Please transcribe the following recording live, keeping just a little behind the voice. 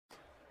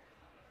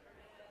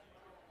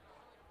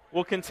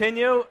We'll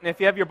continue, and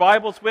if you have your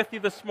Bibles with you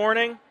this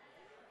morning,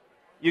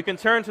 you can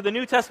turn to the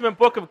New Testament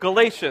book of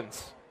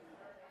Galatians.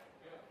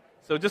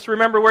 So just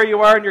remember where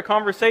you are in your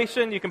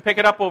conversation. You can pick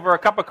it up over a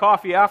cup of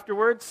coffee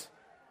afterwards,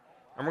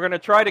 and we're going to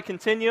try to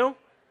continue.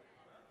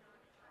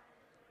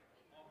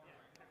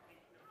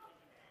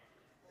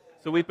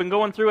 So we've been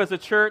going through as a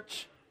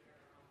church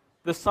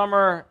this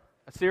summer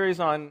a series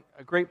on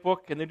a great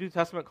book in the New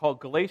Testament called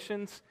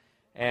Galatians,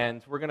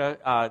 and we're going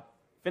to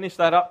finish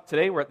that up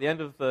today. We're at the end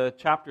of the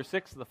chapter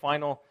 6, the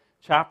final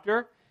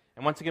chapter.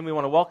 And once again, we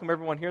want to welcome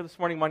everyone here this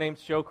morning. My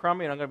name's Joe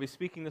Crummy, and I'm going to be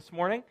speaking this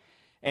morning.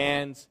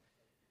 And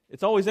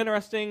it's always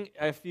interesting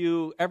if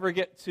you ever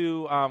get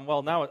to,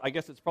 now I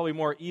guess it's probably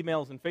more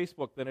emails and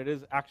Facebook than it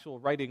is actual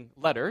writing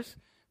letters.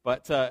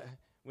 But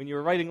when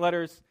you're writing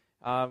letters,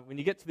 when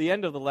you get to the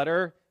end of the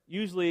letter,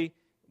 usually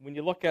when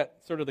you look at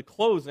sort of the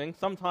closing,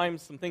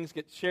 sometimes some things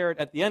get shared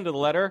at the end of the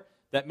letter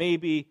that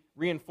maybe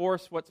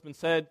reinforce what's been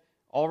said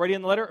already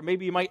in the letter, or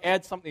maybe you might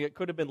add something that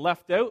could have been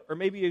left out, or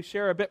maybe you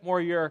share a bit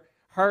more of your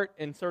heart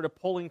in sort of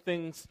pulling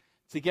things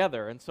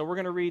together. And so we're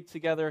going to read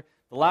together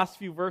the last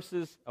few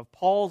verses of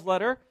Paul's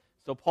letter.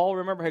 So Paul,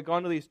 remember, had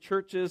gone to these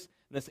churches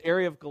in this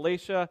area of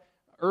Galatia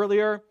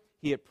earlier.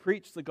 He had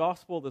preached the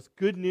gospel, this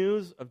good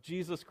news of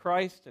Jesus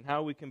Christ and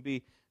how we can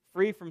be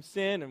free from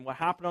sin and what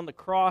happened on the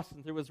cross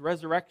and through his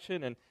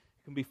resurrection and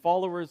can be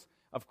followers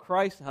of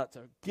Christ, and how it's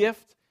a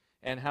gift,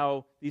 and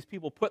how these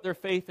people put their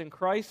faith in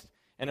Christ.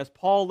 And as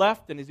Paul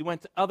left and as he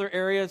went to other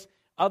areas,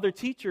 other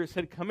teachers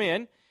had come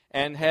in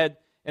and had,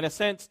 in a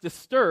sense,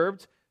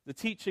 disturbed the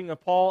teaching of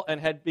Paul and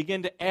had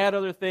begun to add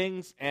other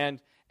things and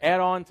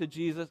add on to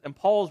Jesus. And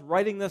Paul's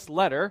writing this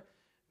letter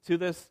to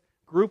this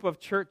group of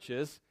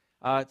churches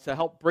to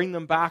help bring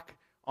them back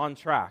on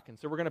track. And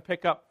so we're going to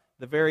pick up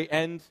the very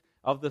end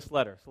of this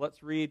letter. So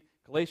let's read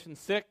Galatians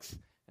 6,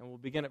 and we'll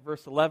begin at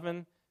verse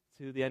 11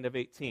 to the end of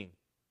 18.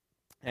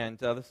 And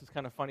this is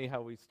kind of funny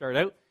how we start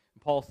out.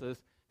 Paul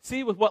says,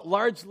 "See with what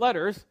large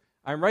letters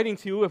I'm writing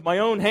to you with my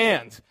own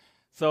hand."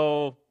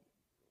 So,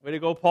 way to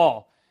go,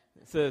 Paul.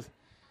 It says,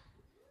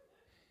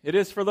 "It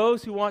is for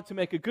those who want to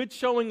make a good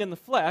showing in the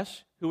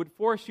flesh, who would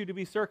force you to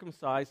be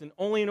circumcised, and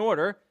only in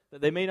order that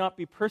they may not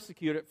be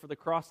persecuted for the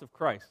cross of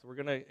Christ." We're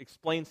going to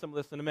explain some of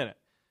this in a minute.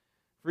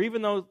 For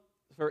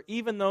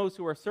even those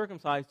who are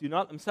circumcised do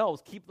not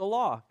themselves keep the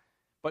law,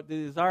 but they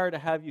desire to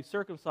have you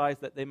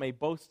circumcised that they may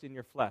boast in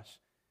your flesh.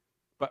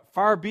 But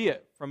far be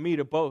it from me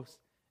to boast,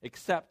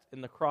 except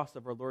in the cross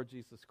of our Lord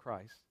Jesus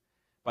Christ,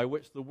 by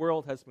which the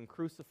world has been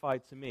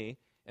crucified to me,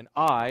 and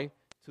I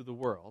to the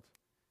world.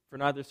 For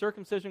neither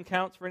circumcision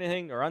counts for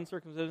anything, nor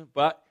uncircumcision,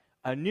 but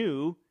a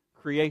new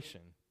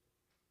creation.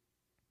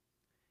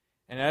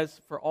 And as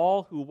for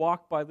all who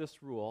walk by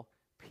this rule,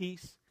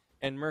 peace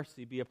and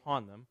mercy be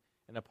upon them,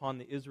 and upon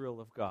the Israel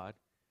of God.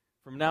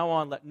 From now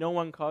on, let no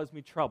one cause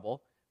me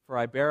trouble, for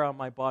I bear on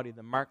my body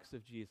the marks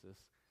of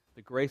Jesus.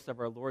 The grace of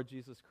our Lord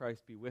Jesus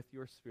Christ be with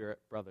your spirit,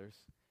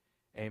 brothers.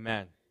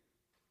 Amen.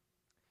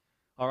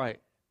 All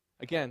right.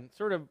 Again,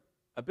 sort of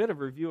a bit of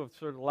a review of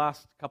sort of the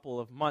last couple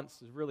of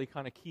months is really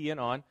kind of key in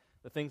on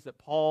the things that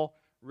Paul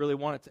really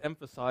wanted to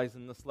emphasize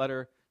in this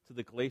letter to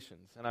the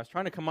Galatians. And I was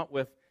trying to come up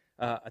with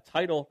a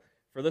title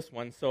for this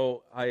one,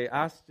 so I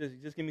asked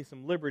just give me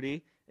some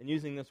liberty in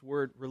using this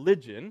word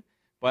religion.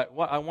 But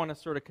what I want to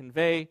sort of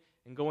convey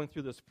in going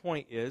through this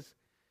point is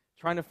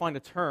trying to find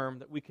a term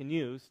that we can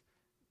use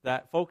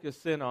that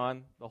focuses in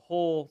on the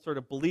whole sort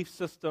of belief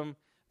system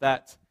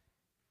that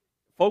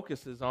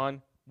focuses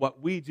on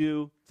what we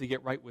do to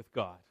get right with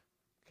God.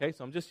 Okay,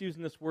 so I'm just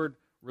using this word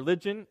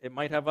religion. It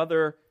might have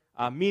other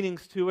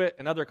meanings to it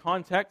and other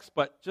contexts,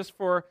 but just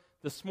for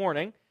this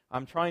morning,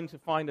 I'm trying to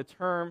find a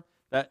term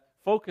that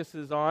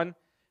focuses on,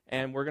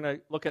 and we're going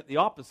to look at the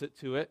opposite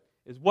to it,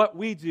 is what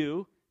we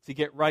do to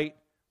get right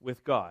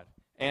with God.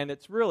 And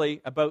it's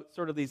really about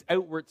sort of these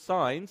outward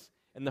signs,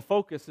 and the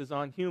focus is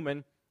on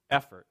human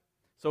effort.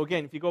 So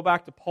again, if you go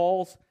back to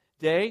Paul's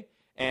day,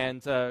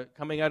 and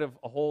coming out of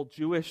a whole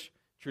Jewish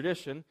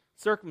tradition,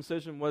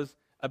 circumcision was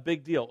a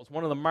big deal. It was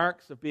one of the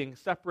marks of being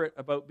separate,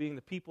 about being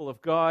the people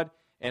of God,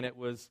 and it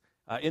was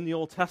in the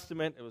Old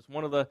Testament. It was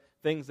one of the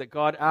things that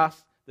God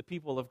asked the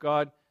people of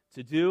God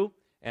to do,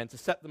 and to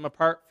set them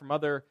apart from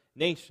other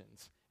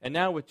nations. And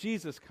now with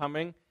Jesus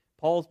coming,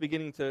 Paul's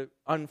beginning to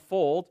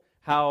unfold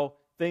how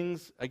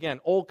things, again,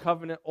 Old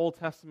Covenant, Old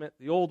Testament,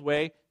 the old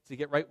way to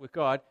get right with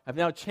God, have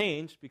now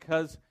changed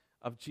because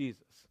of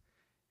Jesus.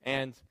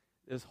 And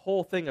this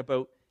whole thing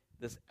about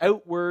this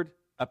outward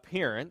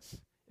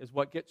appearance is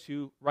what gets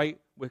you right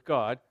with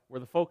God, where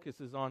the focus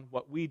is on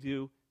what we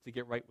do to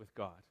get right with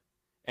God.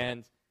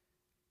 And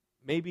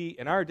maybe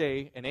in our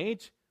day and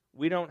age,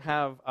 we don't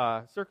have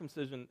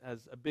circumcision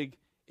as a big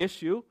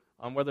issue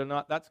on whether or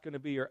not that's going to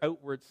be your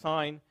outward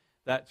sign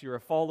that you're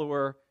a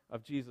follower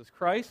of Jesus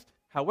Christ.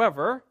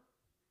 However,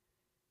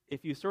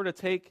 if you sort of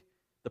take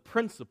the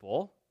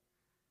principle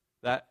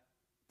that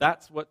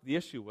that's what the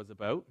issue was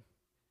about,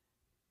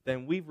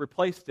 then we've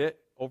replaced it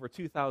over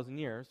 2,000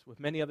 years with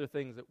many other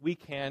things that we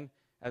can,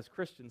 as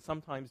Christians,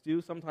 sometimes do,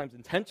 sometimes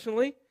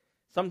intentionally,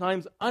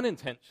 sometimes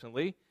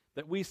unintentionally,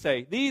 that we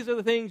say, these are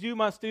the things you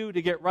must do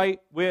to get right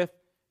with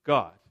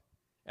God.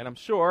 And I'm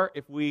sure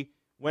if we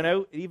went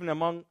out, even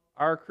among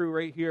our crew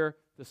right here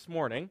this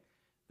morning,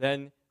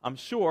 then I'm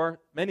sure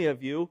many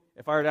of you,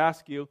 if I were to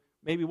ask you,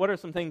 maybe what are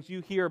some things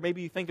you hear,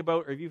 maybe you think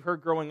about, or you've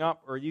heard growing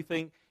up, or you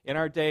think in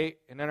our day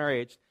and in our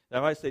age, that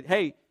if I said,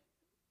 hey,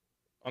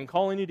 I'm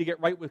calling you to get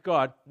right with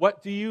God,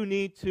 what do you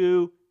need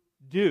to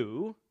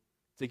do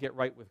to get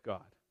right with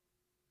God?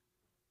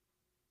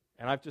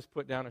 And I've just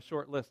put down a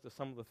short list of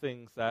some of the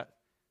things that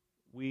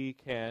we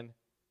can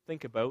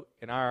think about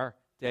in our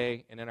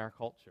day and in our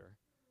culture.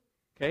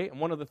 Okay? And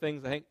one of the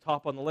things I think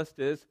top on the list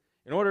is,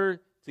 in order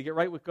to get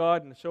right with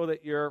God and to show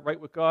that you're right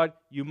with God,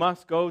 you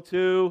must go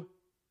to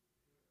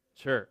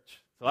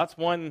church. So that's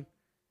one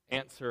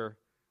answer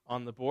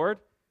on the board.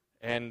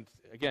 And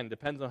again,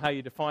 depends on how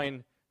you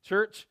define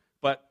church,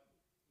 but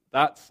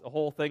that's the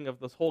whole thing of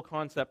this whole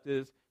concept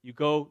is you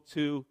go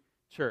to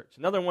church.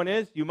 Another one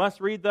is you must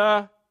read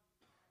the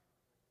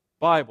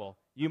Bible.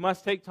 You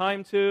must take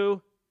time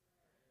to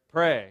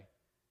pray.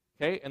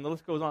 Okay, and the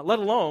list goes on, let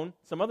alone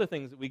some other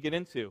things that we get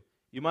into.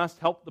 You must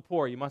help the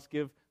poor. You must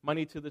give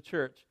money to the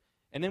church.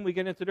 And then we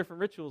get into different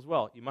rituals as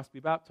well. You must be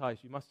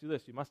baptized. You must do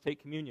this. You must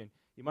take communion.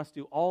 You must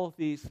do all of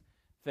these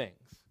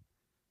things.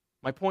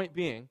 My point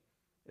being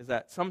is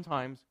that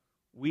sometimes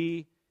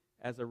we,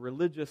 as a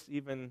religious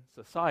even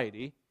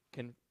society,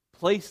 can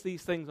place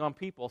these things on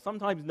people.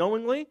 Sometimes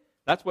knowingly,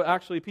 that's what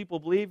actually people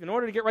believe. In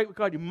order to get right with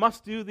God, you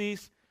must do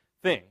these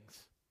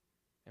things.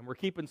 And we're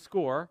keeping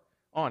score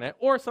on it.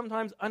 Or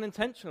sometimes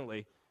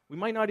unintentionally. We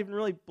might not even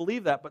really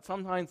believe that, but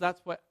sometimes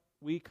that's what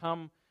we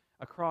come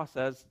across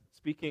as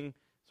speaking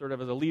sort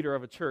of as a leader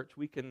of a church.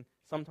 We can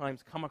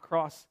sometimes come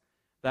across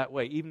that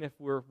way, even if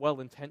we're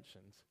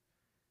well-intentioned.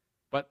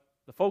 But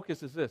the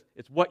focus is this.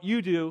 It's what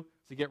you do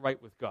to get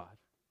right with God.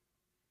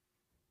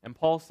 And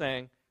Paul's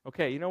saying,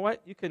 okay, you know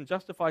what? You can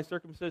justify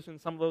circumcision,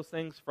 some of those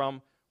things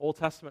from Old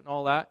Testament and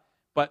all that,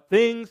 but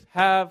things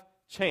have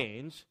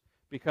changed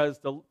because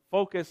the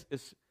focus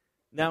is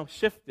now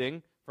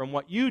shifting from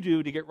what you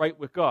do to get right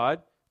with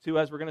God to,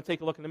 as we're going to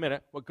take a look in a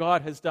minute, what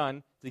God has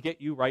done to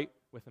get you right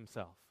with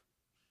himself.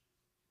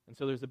 And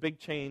so there's a big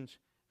change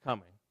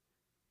coming.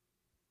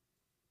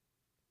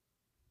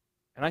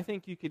 And I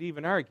think you could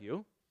even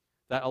argue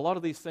that a lot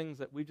of these things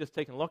that we've just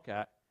taken a look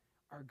at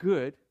are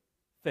good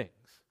things.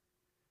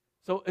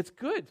 So it's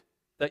good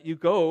that you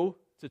go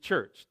to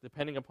church,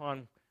 depending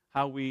upon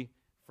how we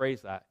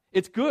phrase that.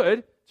 It's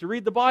good to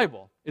read the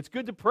Bible. It's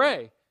good to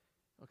pray.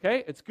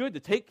 Okay? It's good to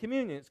take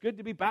communion. It's good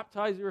to be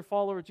baptized if you're a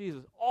follower of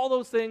Jesus. All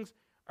those things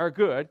are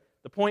good.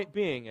 The point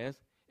being is,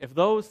 if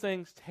those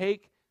things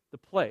take the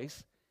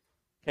place,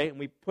 okay, and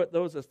we put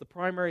those as the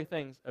primary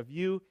things of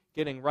you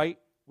getting right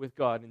with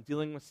God and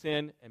dealing with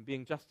sin and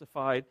being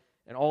justified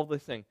and all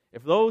these things,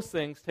 if those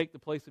things take the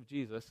place of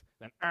Jesus,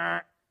 then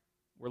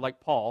we're like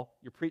Paul,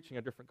 you're preaching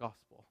a different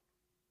gospel.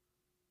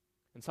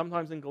 And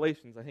sometimes in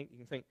Galatians, I think you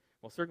can think,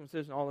 well,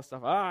 circumcision, all this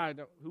stuff,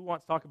 who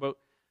wants to talk about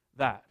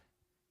that?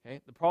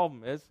 Okay? The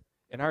problem is,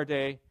 in our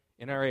day,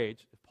 in our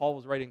age, if Paul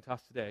was writing to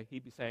us today,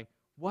 he'd be saying,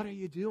 what are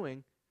you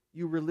doing,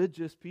 you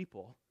religious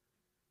people?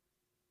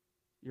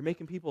 You're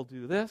making people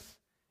do this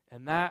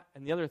and that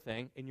and the other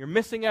thing, and you're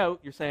missing out.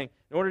 You're saying,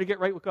 in order to get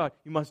right with God,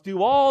 you must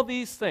do all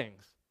these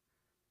things.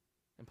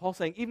 And Paul's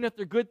saying, even if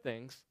they're good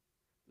things,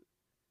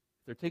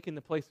 if they're taking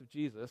the place of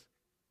Jesus,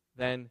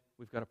 then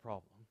we've got a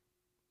problem.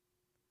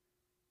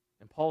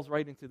 And Paul's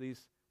writing to these,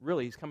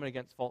 really, he's coming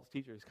against false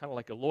teachers. He's kind of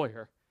like a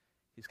lawyer.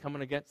 He's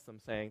coming against them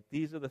saying,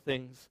 these are the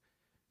things,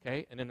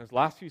 okay? And in his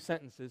last few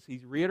sentences,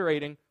 he's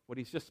reiterating what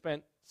he's just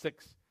spent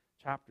 6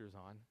 chapters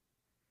on,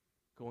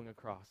 going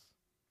across.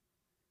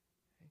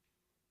 Okay?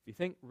 If you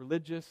think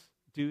religious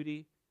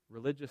duty,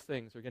 religious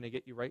things are going to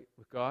get you right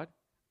with God,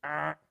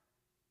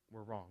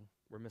 we're wrong.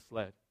 We're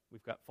misled.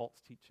 We've got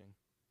false teaching.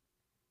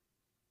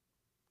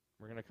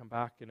 We're going to come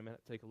back in a minute,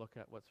 take a look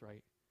at what's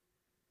right.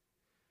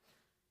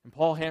 And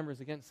Paul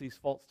hammers against these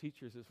false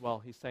teachers as well.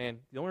 He's saying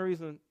the only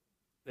reason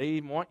they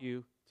even want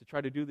you to try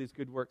to do these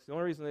good works, the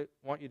only reason they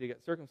want you to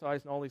get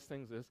circumcised and all these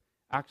things is,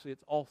 actually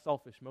it's all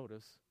selfish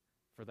motives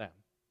for them.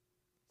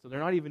 So they're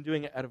not even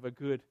doing it out of a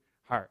good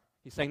heart.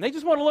 He's saying they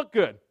just want to look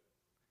good.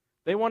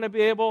 They want to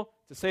be able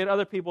to say to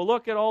other people,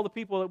 look at all the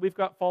people that we've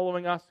got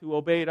following us who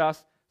obeyed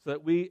us, so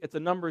that it's a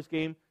numbers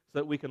game so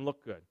that we can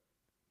look good.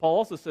 Paul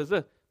also says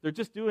this, they're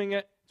just doing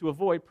it to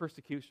avoid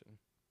persecution.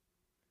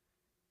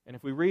 And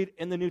if we read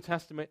in the New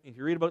Testament, if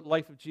you read about the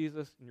life of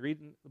Jesus, and you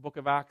read in the book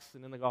of Acts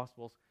and in the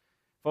Gospels,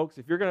 folks,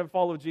 if you're going to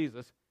follow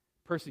Jesus,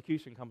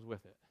 persecution comes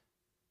with it.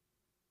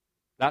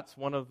 That's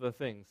one of the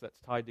things that's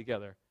tied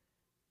together.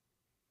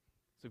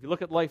 So if you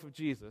look at the life of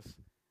Jesus,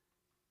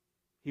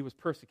 he was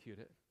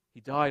persecuted.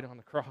 He died on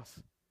the cross.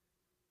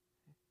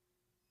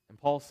 And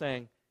Paul's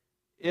saying,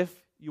 if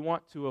you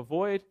want to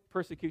avoid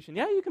persecution,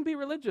 yeah, you can be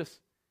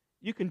religious.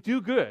 You can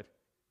do good.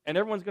 And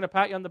everyone's going to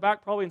pat you on the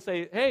back probably and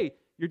say, hey,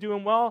 you're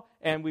doing well,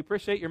 and we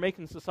appreciate you're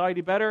making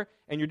society better,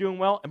 and you're doing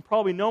well, and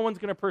probably no one's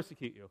going to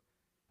persecute you.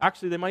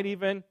 Actually, they might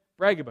even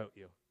brag about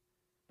you.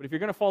 But if you're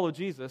going to follow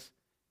Jesus,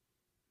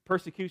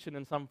 persecution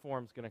in some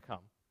form is going to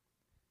come.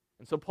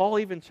 And so Paul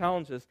even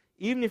challenges,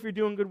 even if you're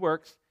doing good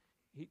works,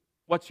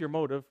 what's your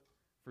motive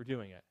for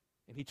doing it?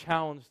 And he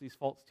challenged these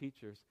false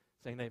teachers,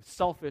 saying they have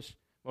selfish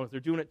motives. They're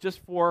doing it just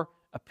for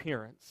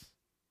appearance.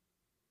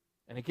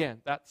 And again,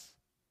 that's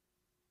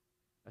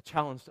a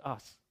challenge to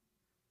us.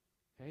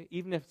 Okay?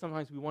 Even if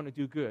sometimes we want to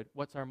do good,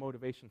 what's our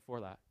motivation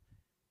for that?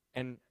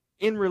 And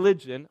in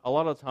religion, a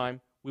lot of the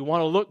time, we want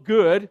to look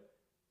good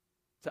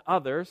to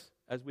others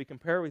as we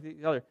compare with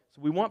each other.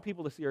 So we want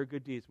people to see our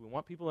good deeds. We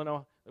want people to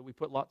know that we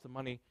put lots of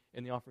money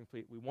in the offering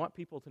plate. We want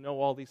people to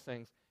know all these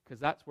things because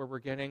that's where we're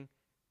getting,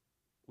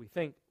 we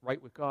think,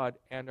 right with God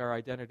and our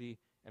identity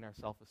and our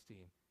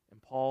self-esteem.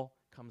 And Paul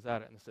comes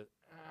at it and says,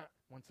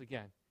 once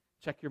again,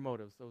 check your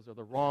motives. Those are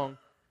the wrong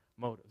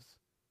motives.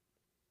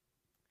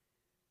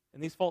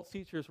 And these false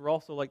teachers were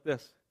also like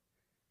this.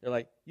 They're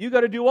like, you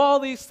got to do all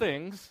these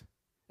things.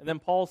 And then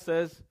Paul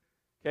says,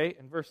 okay,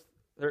 in verse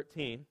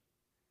 13,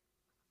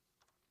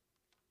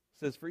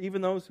 says, for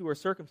even those who are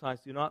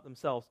circumcised do not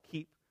themselves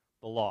keep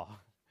the law.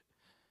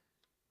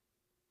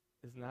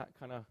 Isn't that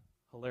kind of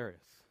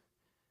hilarious?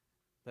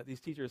 That these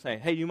teachers are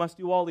saying, hey, you must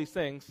do all these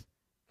things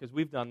because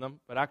we've done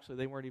them, but actually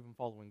they weren't even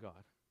following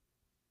God.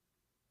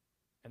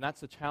 And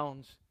that's a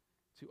challenge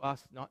to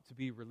us not to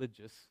be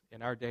religious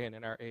in our day and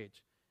in our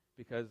age.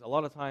 Because a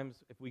lot of times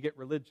if we get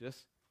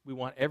religious, we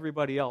want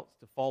everybody else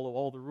to follow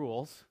all the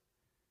rules,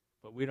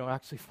 but we don't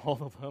actually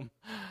follow them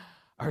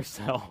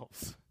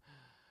ourselves.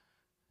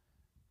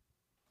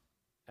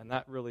 And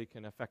that really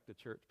can affect the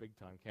church big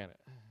time, can't it?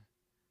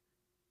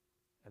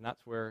 And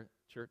that's where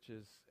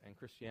churches and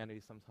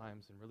Christianity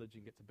sometimes and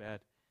religion gets a bad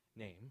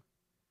name,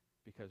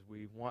 because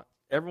we want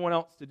everyone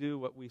else to do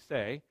what we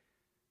say,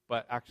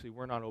 but actually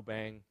we're not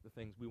obeying the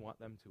things we want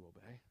them to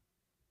obey.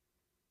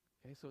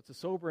 Okay, so it's a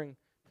sobering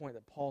point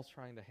that Paul's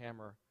trying to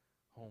hammer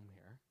home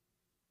here.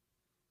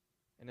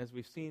 And as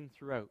we've seen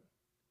throughout,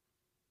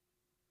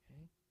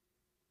 okay,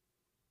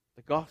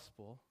 the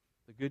gospel,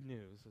 the good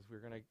news, as we're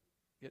going to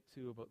get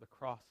to about the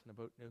cross and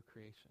about new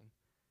creation,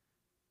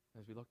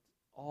 as we looked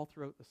all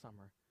throughout the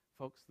summer,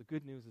 folks, the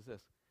good news is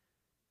this.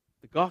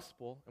 The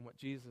gospel and what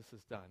Jesus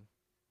has done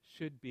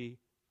should be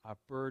a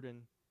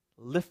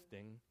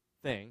burden-lifting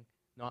thing,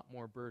 not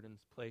more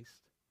burdens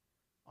placed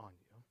on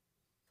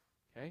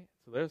you. Okay?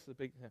 So there's the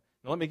big...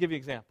 Now let me give you an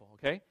example,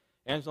 okay?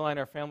 Angela and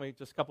our family,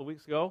 just a couple of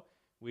weeks ago,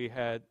 we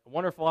had a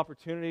wonderful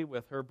opportunity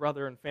with her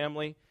brother and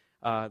family.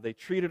 They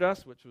treated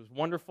us, which was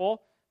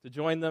wonderful, to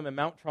join them in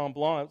Mount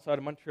Tremblant outside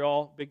of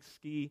Montreal, big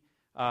ski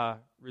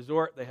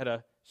resort. They had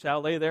a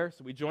chalet there,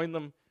 so we joined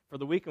them for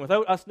the week. And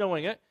without us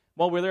knowing it,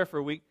 while we were there for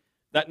a week,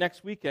 that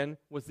next weekend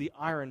was the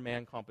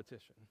Ironman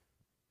competition.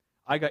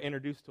 I got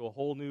introduced to a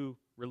whole new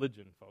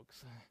religion,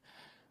 folks.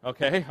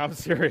 Okay, I'm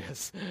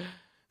serious.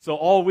 So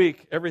all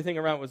week, everything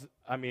around was,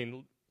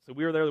 so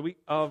we were there the week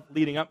of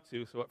leading up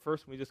to. So at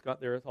first, when we just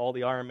got there, it's all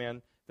the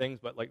Ironman things,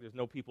 but like there's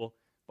no people.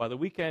 By the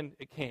weekend,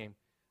 it came.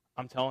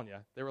 I'm telling you,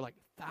 there were like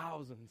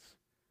thousands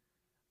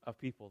of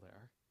people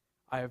there.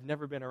 I have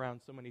never been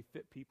around so many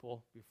fit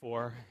people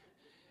before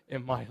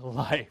in my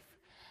life.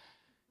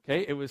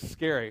 Okay, it was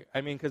scary.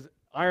 Because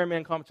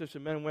Ironman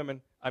competition, men and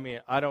women,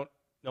 I don't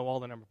know all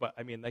the numbers, but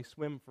they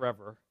swim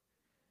forever,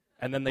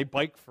 and then they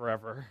bike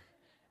forever,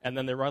 and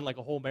then they run like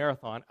a whole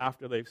marathon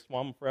after they've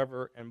swum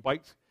forever and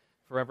biked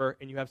forever,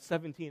 and you have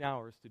 17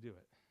 hours to do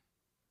it.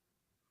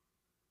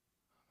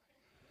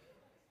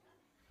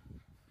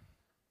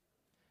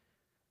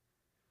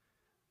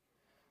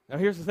 Now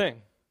here's the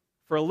thing.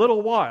 For a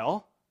little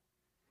while,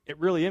 it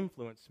really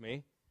influenced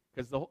me,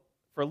 because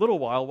for a little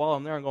while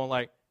I'm there, I'm going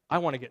like, I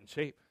want to get in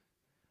shape.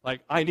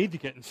 Like, I need to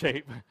get in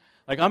shape.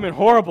 Like, I'm in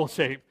horrible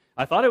shape.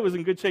 I thought I was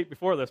in good shape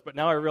before this, but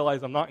now I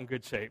realize I'm not in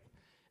good shape.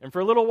 And for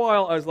a little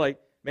while, I was like,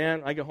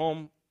 man, I get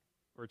home,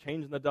 we're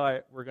changing the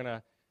diet, we're going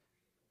to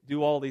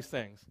do all these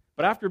things.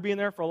 But after being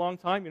there for a long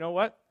time, you know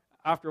what?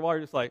 After a while,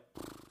 you're just like,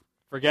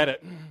 forget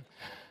it.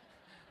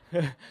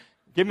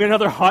 Give me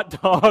another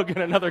hot dog and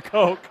another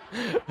Coke.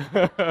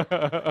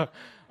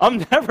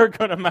 I'm never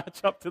going to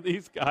match up to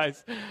these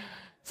guys,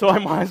 so I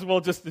might as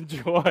well just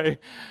enjoy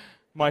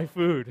my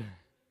food.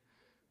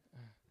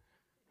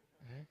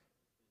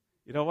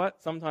 You know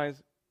what?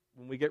 Sometimes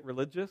when we get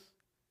religious,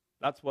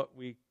 that's what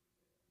we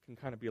can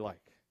kind of be like.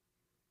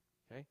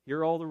 Okay? Here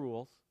are all the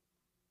rules.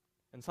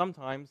 And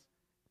sometimes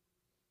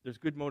there's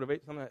good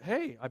motivation. Sometimes,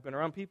 hey, I've been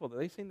around people that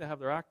they seem to have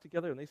their act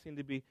together and they seem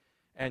to be,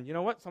 and you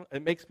know what?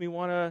 It makes me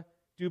want to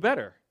do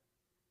better.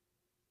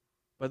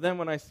 But then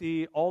when I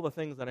see all the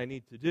things that I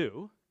need to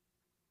do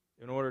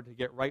in order to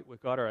get right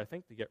with God, or I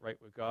think to get right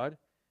with God,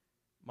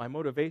 my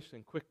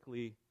motivation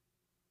quickly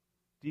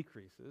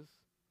decreases.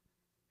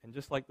 And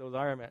just like those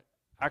Ironman,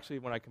 actually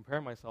when I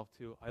compare myself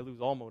to, I lose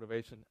all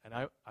motivation, and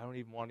I don't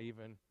even want to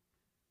even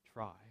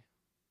try.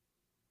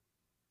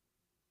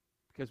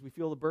 Because we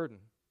feel the burden.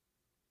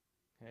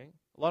 Okay?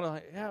 A lot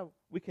of,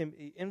 we can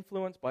be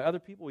influenced by other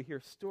people. We hear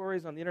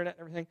stories on the internet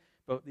and everything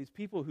about these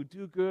people who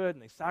do good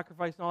and they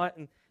sacrifice and all that.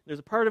 And there's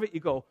a part of it you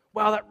go,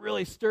 wow, that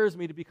really stirs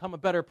me to become a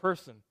better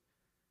person.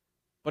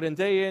 But in,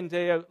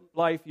 day out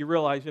life, you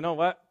realize, you know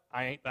what?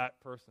 I ain't that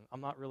person.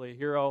 I'm not really a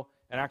hero.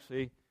 And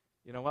actually,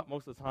 you know what?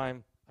 Most of the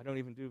time, I don't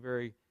even do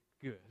very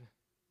good.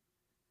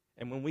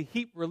 And when we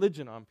heap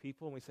religion on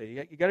people and we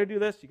say, you got to do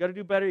this, you got to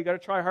do better, you got to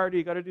try harder,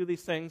 you got to do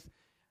these things,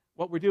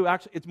 what we do,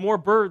 actually, it's more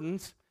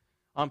burdens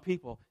on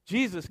people.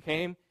 Jesus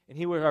came, and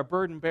he was our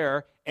burden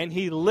bearer, and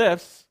he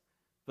lifts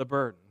the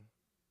burden.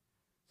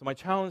 So my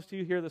challenge to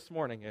you here this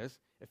morning is,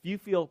 if you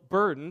feel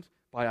burdened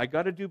by I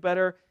got to do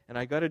better, and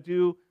I got to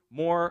do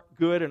more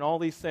good and all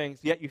these things,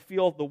 yet you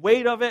feel the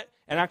weight of it,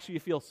 and actually you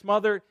feel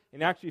smothered,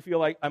 and actually you feel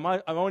like I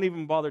won't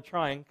even bother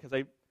trying because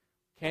I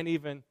can't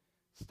even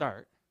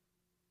start,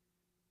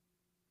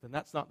 then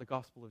that's not the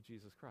gospel of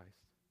Jesus Christ.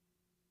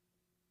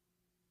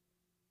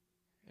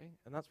 Okay?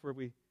 And that's where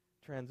we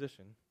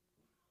transition.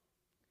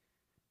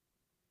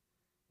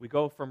 We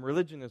go from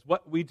religion as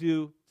what we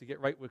do to get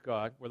right with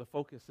God, where the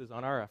focus is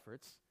on our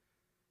efforts,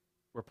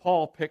 where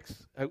Paul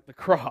picks out the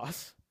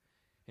cross,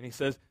 and he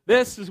says,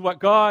 this is what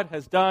God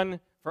has done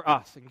for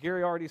us. And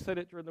Gary already said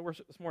it during the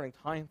worship this morning,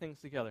 tying things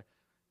together.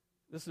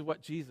 This is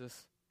what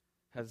Jesus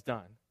has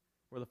done.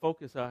 Where the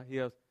focus, he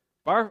goes,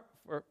 far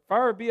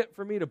be it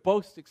for me to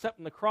boast except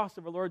in the cross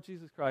of our Lord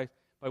Jesus Christ,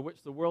 by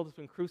which the world has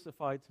been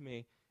crucified to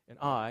me, and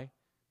I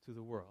to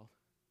the world.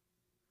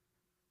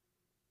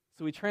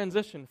 So we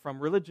transition from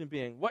religion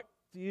being, what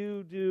do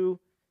you do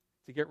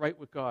to get right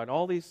with God?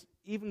 All these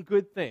even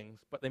good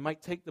things, but they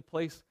might take the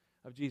place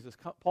of Jesus.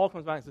 Paul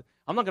comes back and says,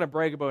 I'm not going to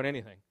brag about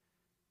anything.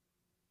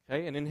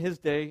 Okay? And in his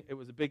day, it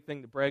was a big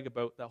thing to brag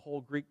about, that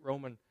whole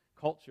Greek-Roman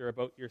culture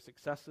about your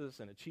successes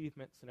and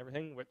achievements and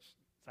everything, which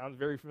sounds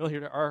very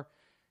familiar to our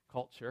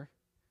culture.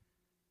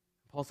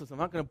 Paul says, I'm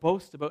not going to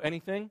boast about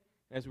anything.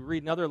 And as we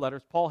read in other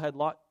letters, Paul had a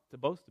lot to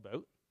boast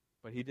about,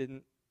 but he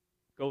didn't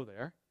go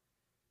there.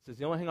 He says,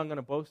 the only thing I'm going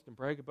to boast and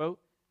brag about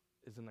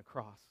is in the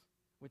cross,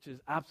 which is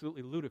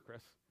absolutely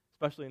ludicrous,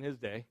 especially in his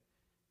day.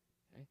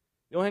 Okay?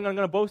 The only thing I'm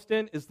going to boast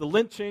in is the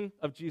lynching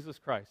of Jesus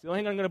Christ. The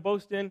only thing I'm going to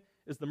boast in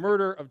is the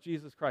murder of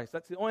Jesus Christ.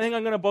 That's the only thing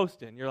I'm going to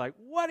boast in. You're like,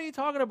 what are you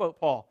talking about,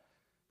 Paul?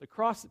 The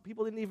cross that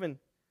people didn't even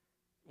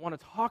want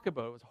to talk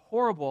about. It was a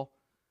horrible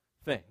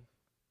thing.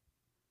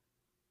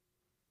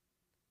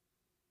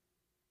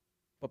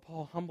 But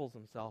Paul humbles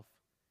himself,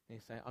 and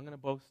he's saying, I'm going to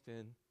boast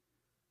in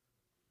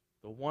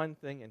the one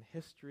thing in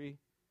history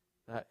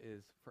that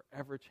is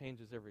forever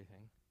changes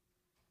everything.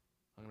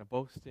 I'm going to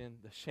boast in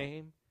the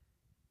shame,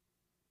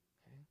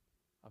 okay,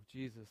 of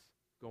Jesus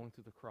going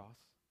through the cross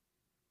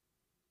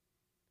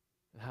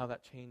and how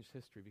that changed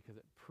history, because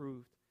it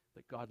proved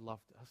that God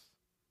loved us,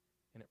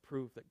 and it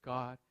proved that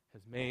God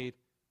has made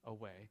a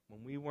way.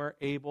 When we weren't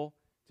able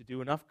to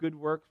do enough good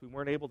works, we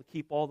weren't able to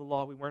keep all the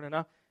law, we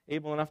weren't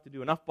able enough to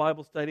do enough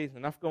Bible studies,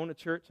 enough going to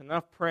church,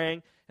 enough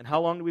praying, and how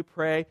long do we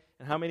pray,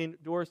 and how many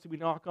doors do we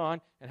knock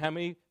on, and how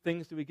many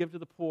things do we give to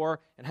the poor,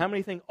 and how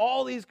many things,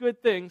 all these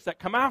good things that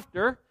come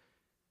after,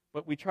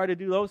 but we try to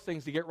do those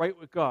things to get right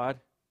with God.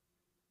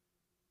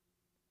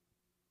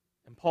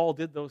 And Paul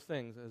did those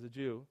things as a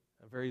Jew,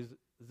 a very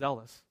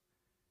zealous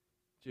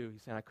Jew.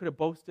 He's saying, I could have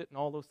boasted in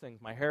all those things,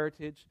 my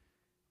heritage,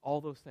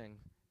 all those things.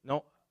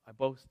 No, I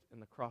boast in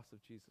the cross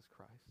of Jesus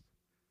Christ.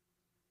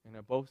 And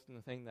I boast in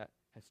the thing that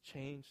has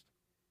changed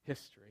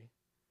history,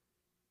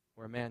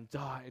 where a man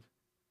died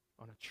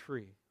on a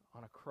tree,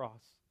 on a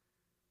cross,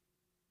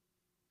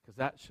 because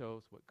that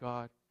shows what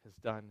God has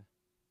done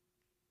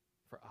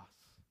for us.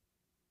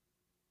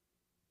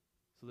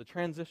 So the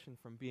transition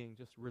from being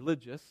just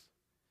religious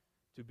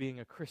to being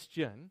a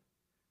Christian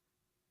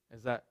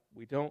is that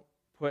we don't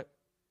put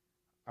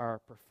our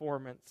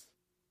performance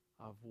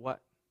of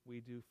what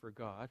we do for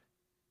God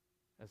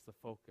as the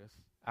focus.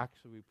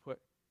 Actually, we put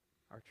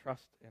our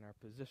trust and our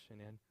position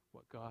in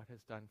what God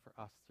has done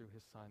for us through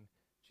his Son,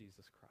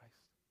 Jesus Christ.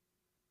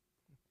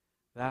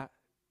 That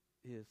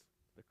is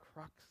the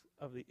crux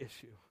of the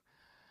issue.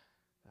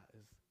 That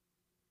is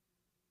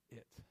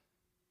it.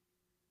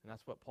 And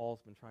that's what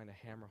Paul's been trying to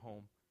hammer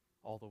home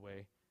all the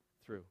way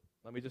through.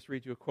 Let me just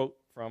read you a quote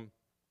from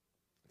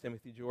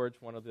Timothy George,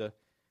 one of the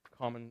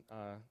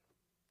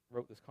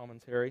wrote this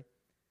commentary,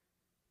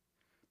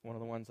 one of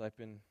the ones I've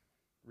been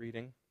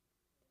reading.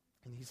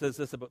 And he says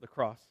this about the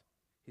cross.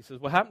 He says,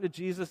 what happened to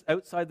Jesus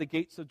outside the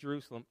gates of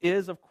Jerusalem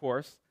is, of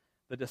course,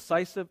 the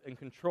decisive and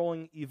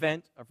controlling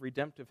event of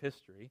redemptive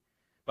history.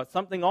 But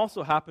something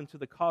also happened to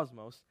the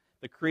cosmos,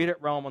 the created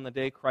realm, on the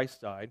day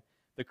Christ died.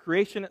 The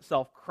creation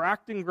itself,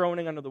 cracked and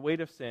groaning under the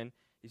weight of sin,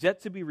 is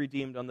yet to be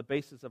redeemed on the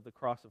basis of the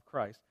cross of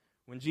Christ.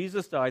 When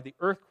Jesus died, the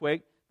earth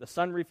quaked, the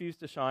sun refused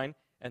to shine,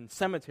 and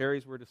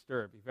cemeteries were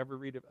disturbed. If you've ever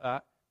read of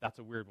that, that's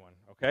a weird one,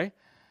 okay?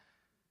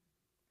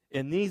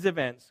 In these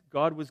events,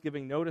 God was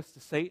giving notice to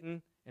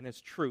Satan and his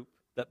troop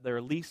that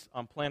their lease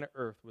on planet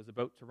Earth was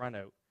about to run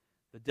out.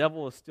 The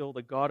devil is still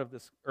the god of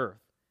this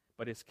earth,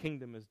 but his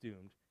kingdom is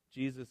doomed.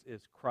 Jesus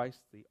is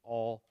Christ, the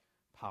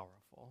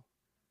all-powerful.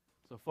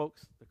 So,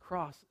 folks, the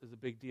cross is a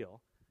big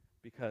deal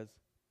because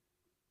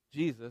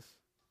Jesus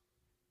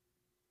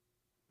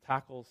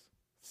tackles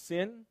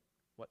sin,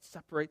 what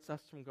separates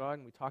us from God,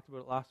 and we talked about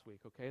it last week,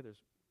 okay?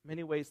 There's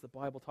many ways the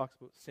Bible talks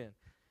about sin,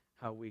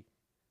 how we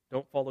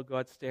don't follow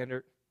God's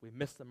standard, we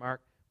miss the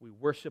mark, we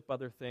worship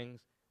other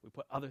things, We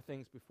put other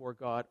things before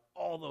God,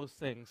 all those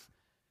things.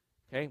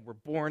 Okay, we're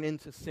born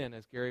into sin,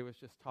 as Gary was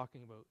just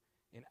talking about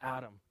in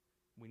Adam.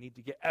 We need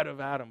to get out of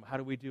Adam. How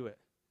do we do it?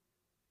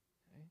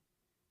 Okay?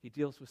 He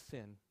deals with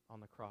sin on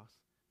the cross.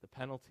 The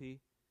penalty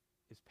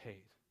is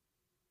paid.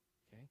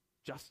 Okay?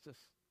 Justice,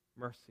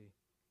 mercy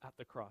at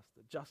the cross.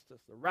 The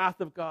justice, the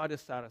wrath of God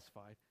is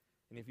satisfied.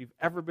 And if you've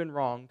ever been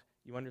wronged,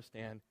 you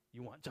understand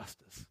you want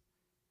justice.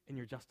 And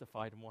you're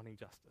justified in wanting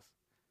justice.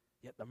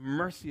 Yet the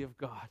mercy of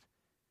God,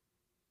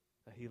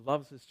 that he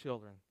loves his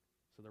children.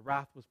 So the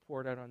wrath was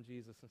poured out on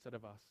Jesus instead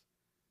of us.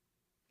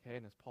 Okay,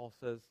 and as Paul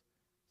says,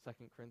 2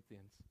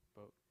 Corinthians,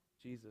 about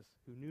Jesus,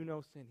 who knew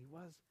no sin,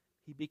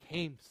 he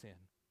became sin.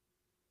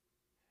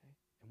 Okay?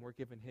 And we're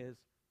given his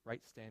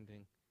right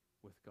standing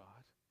with God.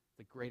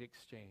 The great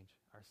exchange,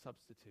 our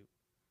substitute.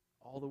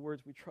 All the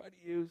words we try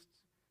to use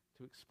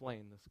to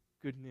explain this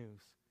good news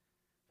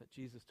that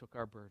Jesus took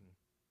our burden,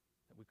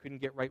 that we couldn't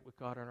get right with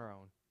God on our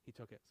own. He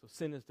took it. So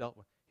sin is dealt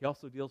with. He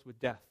also deals with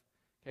death.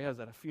 Okay, I was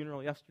at a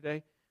funeral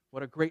yesterday.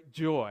 What a great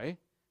joy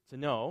to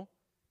know,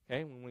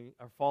 okay, when we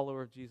are a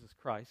follower of Jesus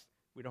Christ,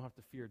 we don't have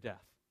to fear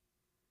death.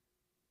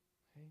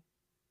 Okay?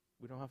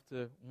 We don't have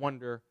to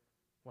wonder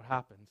what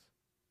happens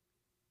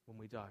when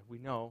we die. We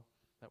know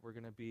that we're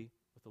going to be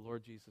with the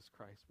Lord Jesus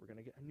Christ. We're going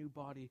to get a new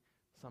body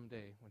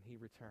someday when he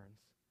returns.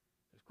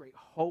 There's great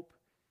hope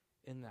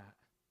in that.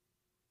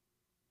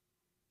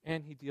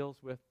 And he deals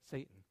with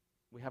Satan.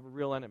 We have a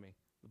real enemy.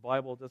 The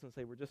Bible doesn't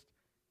say we're just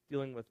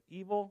dealing with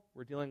evil.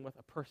 We're dealing with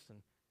a person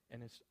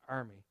and his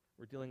army.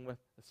 We're dealing with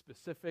a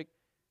specific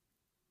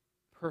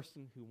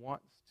person who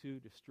wants to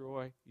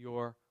destroy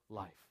your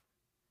life.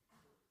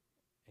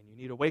 And you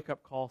need a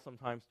wake-up call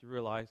sometimes to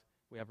realize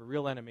we have a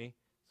real enemy.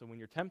 So when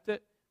you're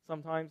tempted,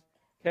 sometimes,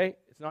 okay,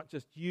 it's not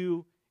just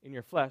you in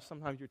your flesh.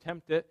 Sometimes you're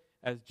tempted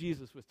as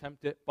Jesus was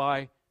tempted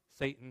by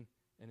Satan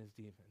and his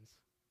demons.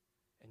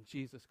 And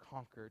Jesus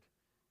conquered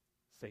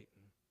Satan.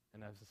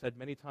 And as I said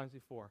many times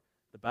before,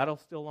 the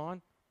battle's still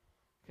on,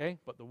 okay,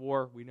 but the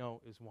war we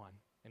know is won.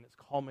 And it's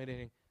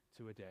culminating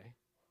to a day.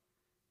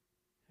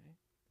 Okay?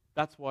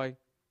 That's why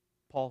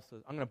Paul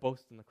says, I'm going to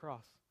boast in the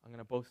cross. I'm going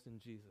to boast in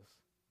Jesus.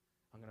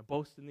 I'm going to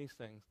boast in these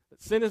things.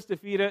 That sin is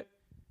defeated,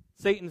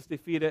 Satan's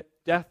defeated,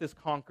 death is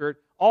conquered,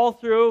 all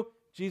through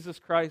Jesus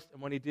Christ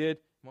and what he did,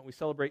 and what we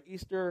celebrate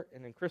Easter,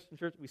 and in Christian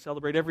church we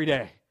celebrate every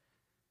day.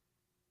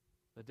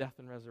 The death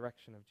and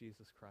resurrection of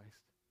Jesus Christ.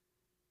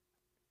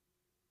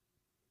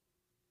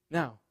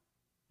 Now,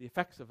 the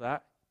effects of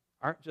that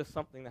aren't just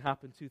something that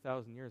happened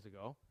 2,000 years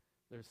ago.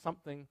 There's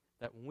something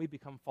that when we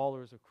become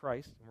followers of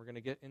Christ, and we're going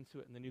to get into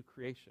it in the new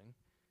creation,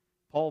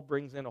 Paul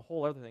brings in a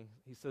whole other thing.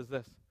 He says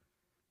this,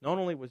 not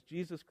only was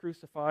Jesus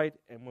crucified,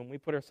 and when we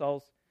put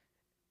ourselves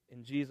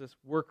in Jesus,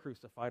 we're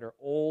crucified. Our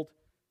old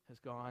has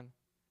gone.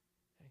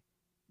 Okay?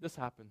 This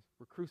happens.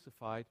 We're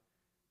crucified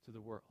to the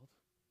world.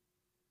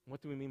 And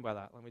what do we mean by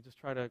that? Let me just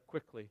try to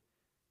quickly.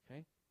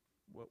 Okay?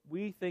 What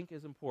we think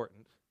is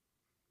important,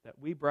 that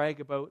we brag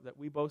about, that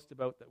we boast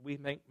about, that we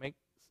make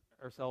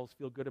ourselves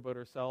feel good about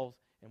ourselves,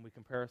 and we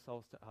compare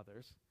ourselves to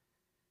others.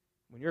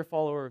 When you're a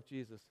follower of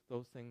Jesus,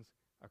 those things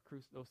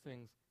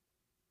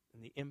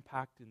and the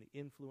impact and the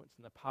influence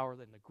and the power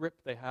and the grip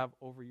they have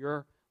over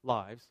your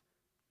lives,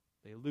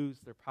 they lose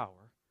their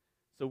power.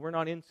 So we're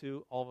not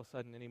into, all of a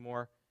sudden, any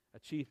more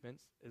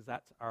achievements, as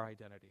that's our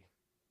identity.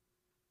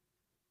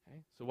 Okay?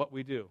 So what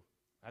we do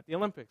at the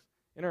Olympics,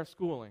 in our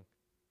schooling,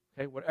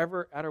 okay,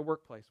 whatever, at our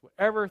workplace,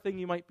 whatever thing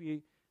you might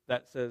be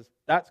that says,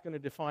 that's going to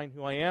define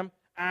who I am,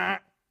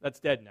 that's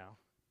dead now.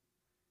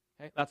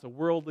 Okay? That's a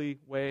worldly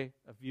way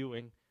of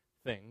viewing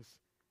things.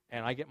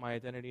 And I get my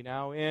identity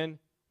now in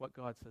what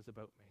God says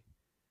about me.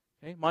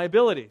 Okay? My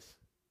abilities,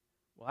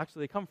 well,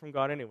 actually, they come from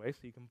God anyway, so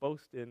you can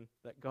boast in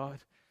that God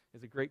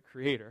is a great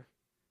creator.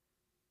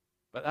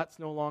 But that's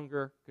no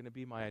longer going to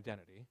be my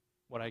identity,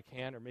 what I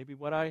can or maybe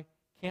what I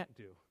can't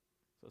do.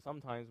 So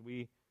sometimes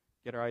we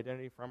get our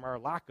identity from our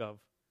lack of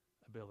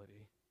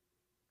ability.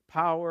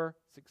 Power,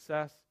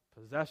 success,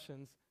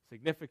 possessions,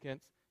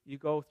 significance, you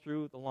go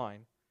through the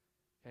line.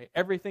 Okay?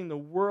 Everything the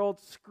world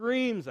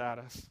screams at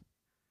us,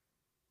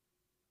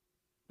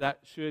 that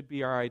should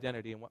be our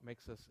identity and what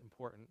makes us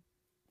important,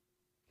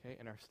 okay,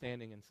 and our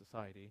standing in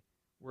society.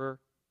 We're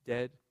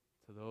dead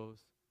to those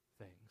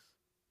things.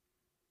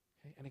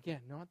 Okay? And again,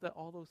 not that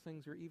all those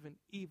things are even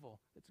evil.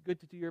 It's good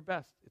to do your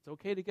best. It's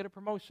okay to get a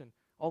promotion,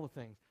 all the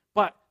things.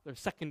 But they're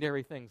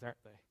secondary things,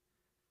 aren't they?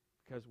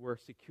 Because we're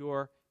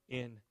secure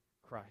in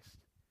Christ.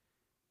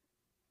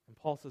 And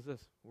Paul says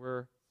this,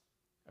 we're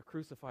a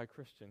crucified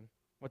Christian.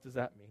 What does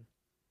that mean?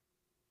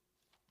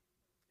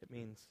 It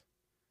means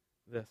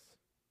this,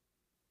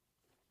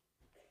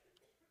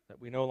 that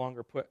we no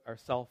longer put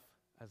ourselves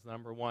as the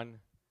number one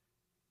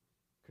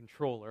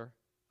controller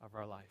of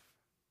our life.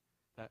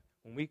 That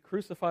when we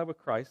crucify with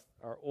Christ,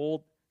 our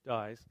old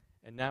dies,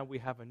 and now we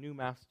have a new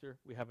master,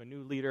 we have a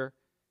new leader.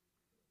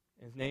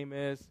 His name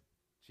is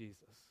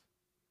Jesus.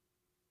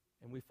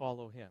 And we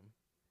follow him.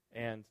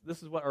 And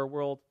this is what our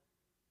world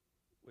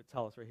would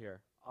tell us right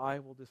here. I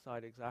will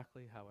decide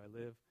exactly how I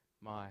live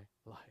my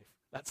life.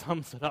 That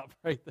sums it up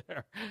right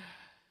there.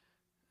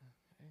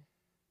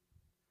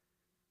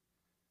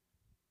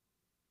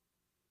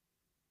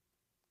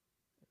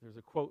 there's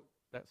a quote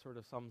that sort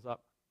of sums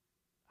up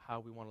how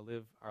we want to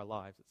live our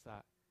lives. It's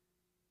that,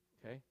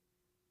 okay?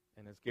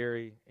 And as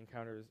Gary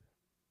encounters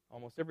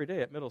almost every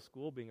day at middle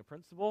school, being a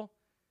principal,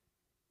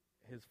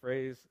 his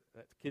phrase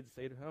that kids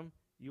say to him,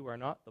 "You are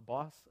not the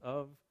boss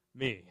of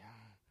me."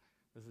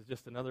 This is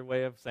just another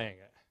way of saying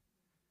it,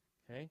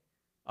 okay?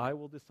 I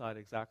will decide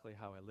exactly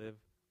how I live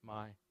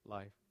my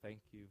life.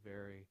 Thank you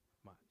very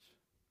much.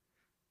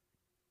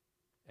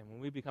 And when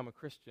we become a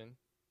Christian,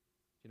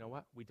 you know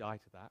what? We die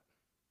to that.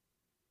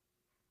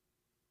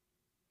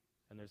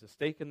 And there's a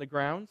stake in the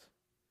ground.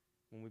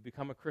 When we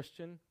become a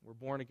Christian, we're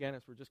born again,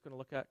 as we're just going to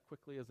look at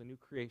quickly, as a new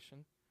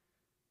creation.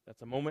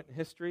 That's a moment in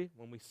history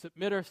when we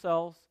submit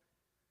ourselves,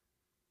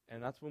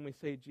 and that's when we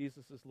say,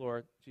 Jesus is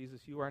Lord.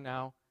 Jesus, you are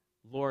now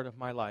Lord of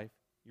my life.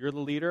 You're the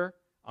leader.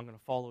 I'm going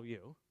to follow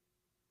you.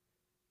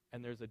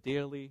 And there's a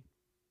daily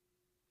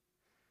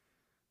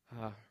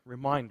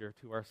reminder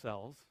to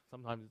ourselves,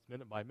 sometimes it's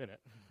minute by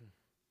minute,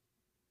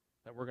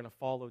 that we're going to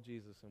follow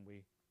Jesus. And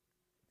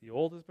the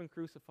old has been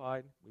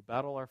crucified. We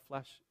battle our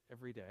flesh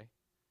every day,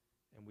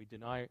 and we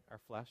deny our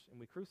flesh, and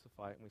we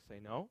crucify it, and we say,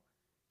 no,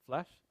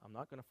 flesh, I'm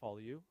not going to follow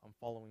you. I'm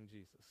following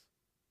Jesus.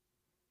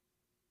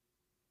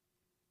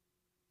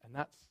 And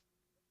that's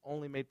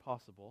only made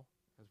possible,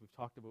 as we've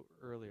talked about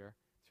earlier,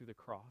 through the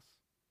cross.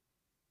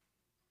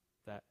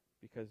 That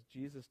because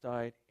Jesus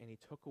died and he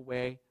took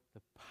away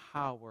the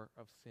power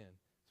of sin.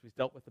 So he's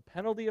dealt with the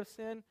penalty of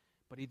sin,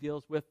 but he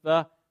deals with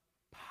the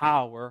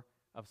power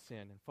of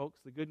sin. And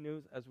folks, the good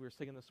news, as we were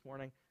singing this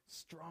morning,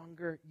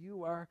 stronger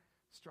you are,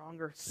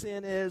 stronger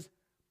sin is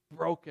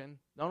broken.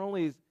 Not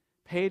only is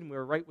paid and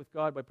we're right with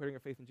God by putting our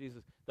faith in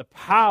Jesus, the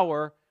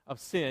power of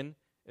sin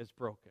is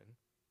broken.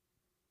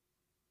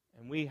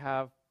 And we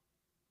have,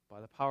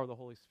 by the power of the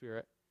Holy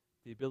Spirit,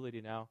 the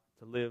ability now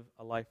to live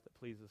a life that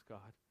pleases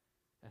God.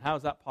 And how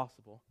is that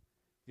possible?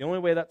 The only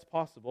way that's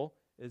possible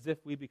is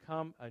if we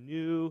become a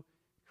new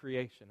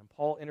creation. And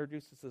Paul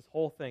introduces this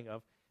whole thing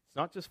of, it's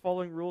not just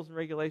following rules and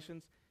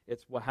regulations,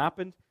 it's what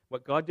happened,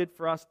 what God did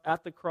for us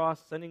at the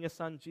cross, sending his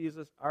son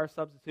Jesus, our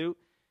substitute.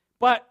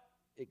 But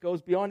it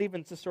goes beyond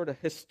even just sort of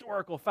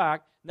historical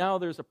fact. Now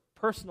there's a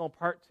personal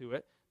part to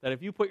it, that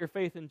if you put your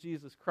faith in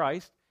Jesus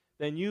Christ,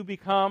 then you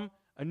become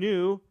a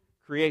new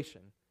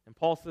creation. And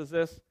Paul says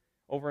this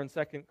over in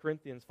 2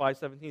 Corinthians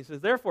 5:17. He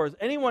says, therefore, as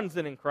anyone's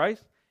in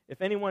Christ,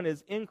 if anyone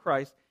is in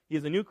Christ, he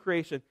is a new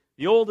creation.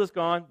 The old is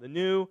gone, the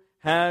new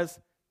has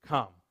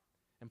come.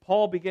 And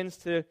Paul begins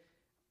to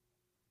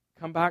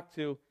come back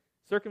to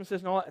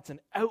circumcision, all that. It's an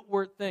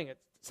outward thing.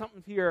 It's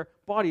something to your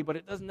body, but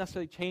it doesn't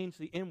necessarily change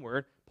the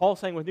inward. Paul's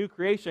saying with new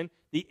creation,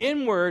 the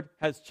inward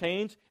has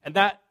changed, and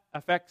that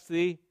affects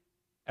the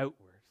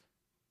outward.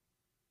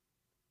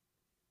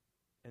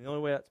 And the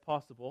only way that's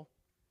possible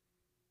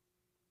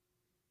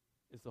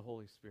is the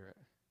Holy Spirit.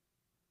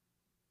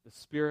 The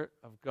Spirit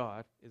of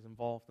God is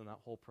involved in that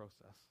whole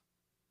process.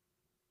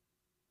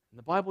 And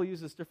the Bible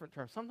uses different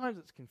terms. Sometimes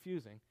it's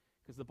confusing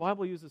because the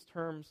Bible uses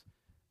terms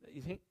that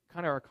you think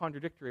kind of are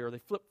contradictory, or they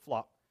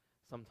flip-flop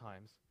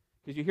sometimes.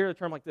 Because you hear a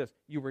term like this,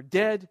 you were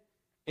dead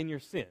in your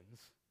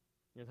sins.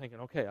 You're thinking,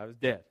 okay, I was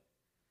dead.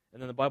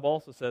 And then the Bible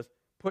also says,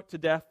 put to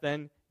death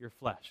then your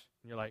flesh.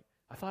 And you're like,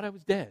 I thought I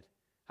was dead.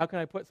 How can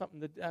I put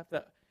something to death?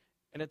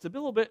 And it's a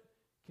little bit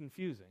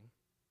confusing.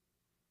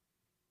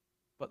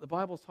 But the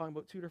Bible's talking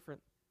about two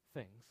different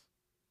things.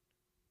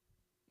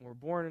 When we're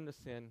born into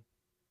sin,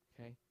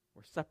 okay,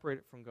 we're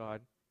separated from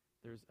God.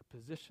 There's a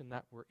position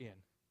that we're in.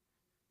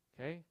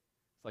 Okay?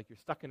 It's like you're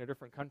stuck in a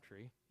different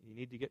country. You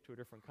need to get to a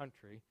different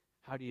country.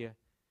 How do you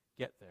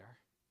get there?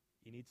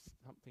 You need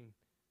something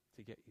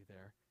to get you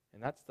there.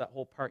 And that's that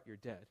whole part, you're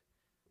dead.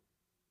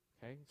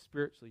 Okay?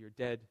 Spiritually, you're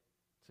dead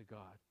to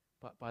God.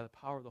 But by the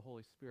power of the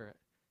Holy Spirit,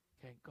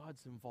 okay,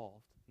 God's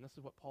involved. And this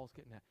is what Paul's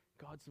getting at.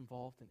 God's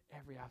involved in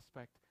every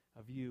aspect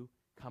of you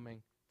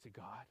coming to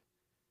God.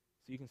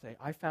 So you can say,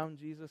 I found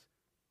Jesus.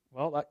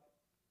 Well,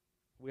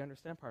 we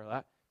understand part of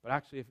that. But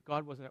actually, if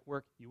God wasn't at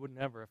work, you would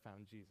never have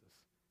found Jesus.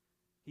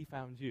 He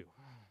found you.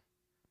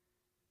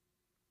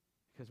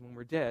 Because when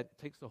we're dead,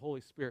 it takes the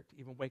Holy Spirit to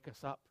even wake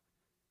us up.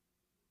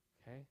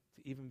 Okay?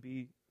 To even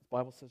be, the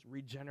Bible says,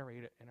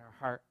 regenerated in our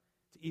heart.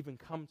 To even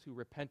come to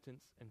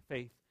repentance and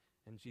faith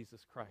in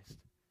Jesus Christ.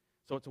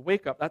 So it's a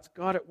wake up. That's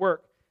God at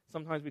work.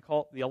 Sometimes we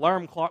call it the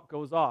alarm clock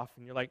goes off.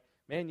 And you're like,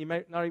 man, you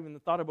might not even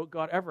thought about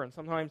God ever. And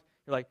sometimes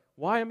you're like,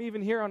 why am I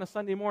even here on a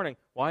Sunday morning?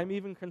 Why am I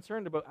even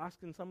concerned about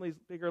asking some of these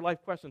bigger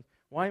life questions?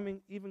 Why am I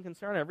even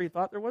concerned? I never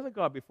thought there was a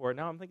God before.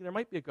 Now I'm thinking there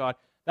might be a God.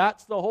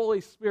 That's the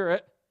Holy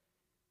Spirit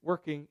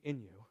working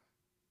in you.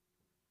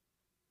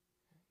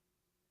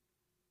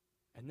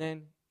 And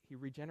then he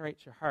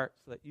regenerates your heart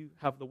so that you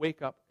have the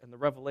wake up and the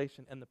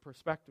revelation and the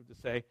perspective to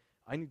say,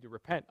 I need to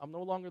repent. I'm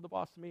no longer the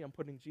boss of me. I'm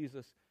putting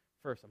Jesus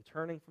first. I'm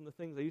turning from the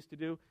things I used to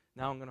do.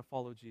 Now I'm going to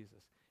follow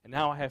Jesus. And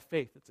now I have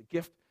faith. It's a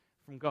gift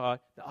from God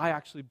that I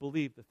actually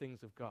believe the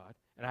things of God.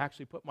 And I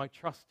actually put my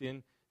trust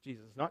in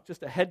Jesus. It's not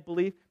just a head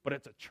belief, but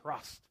it's a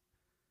trust.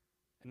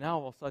 And now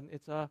all of a sudden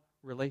it's a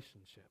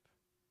relationship.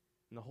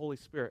 And the Holy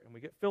Spirit. And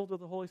we get filled with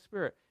the Holy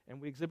Spirit. And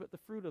we exhibit the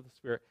fruit of the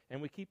Spirit.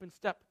 And we keep in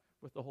step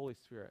with the Holy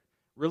Spirit.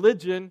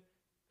 Religion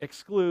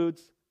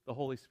excludes the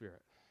Holy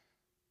Spirit.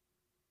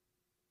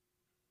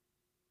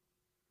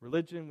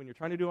 Religion, when you're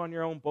trying to do it on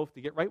your own, both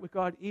to get right with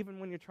God, even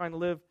when you're trying to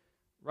live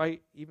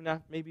right, even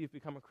after maybe you've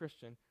become a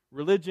Christian,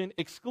 religion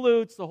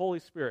excludes the Holy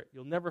Spirit.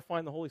 You'll never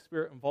find the Holy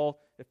Spirit involved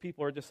if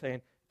people are just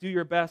saying, do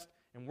your best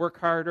and work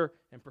harder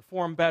and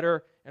perform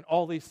better and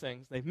all these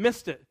things. They've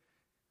missed it.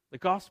 The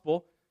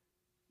gospel,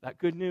 that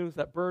good news,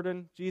 that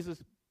burden,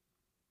 Jesus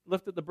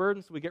lifted the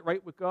burden so we get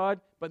right with God,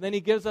 but then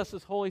he gives us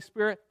his Holy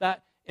Spirit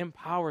that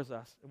empowers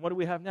us. And what do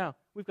we have now?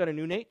 We've got a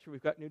new nature.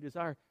 We've got new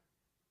desire.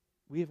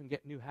 We even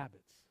get new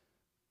habits.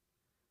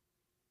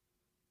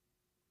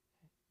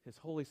 His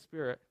Holy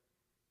Spirit,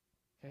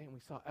 okay, and we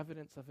saw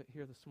evidence of it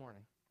here this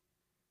morning.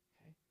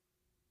 Okay?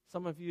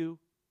 Some of you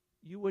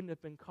wouldn't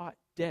have been caught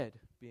dead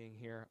being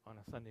here on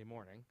a Sunday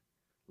morning,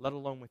 let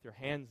alone with your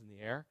hands in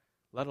the air,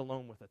 let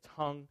alone with a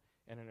tongue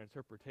and an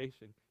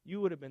interpretation.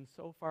 You would have been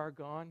so far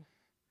gone,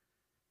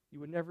 you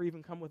would never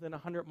even come within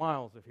 100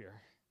 miles of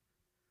here.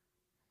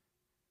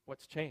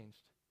 What's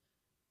changed?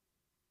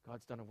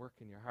 God's done a work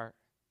in your heart.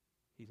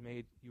 He's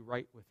made you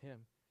right with him.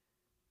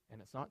 And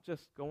it's not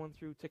just going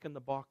through ticking the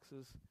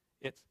boxes,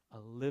 it's a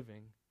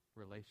living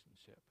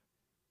relationship.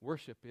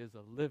 Worship is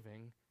a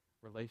living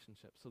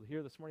relationship. So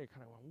here this morning, you're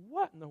kind of going,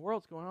 what in the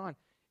world's going on?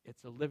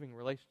 It's a living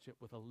relationship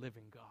with a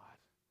living God.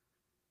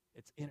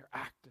 It's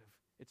interactive.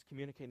 It's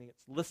communicating.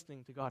 It's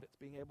listening to God. It's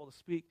being able to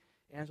speak.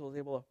 Angela's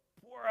able to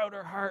pour out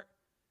her heart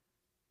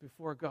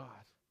before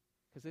God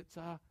because it's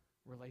a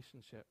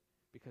relationship.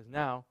 Because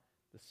now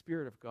the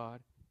Spirit of God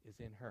is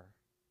in her.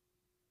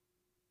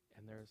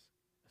 And there's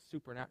a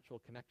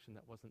supernatural connection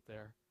that wasn't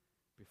there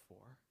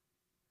before.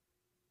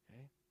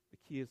 Okay? The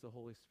key is the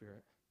Holy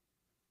Spirit.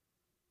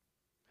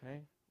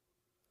 Okay?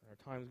 Our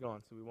time's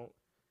gone, so we won't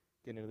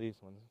get into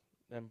these ones.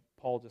 Then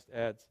Paul just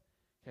adds,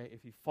 okay,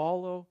 if you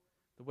follow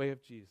the way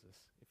of Jesus,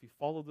 if you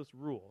follow this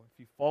rule, if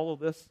you follow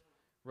this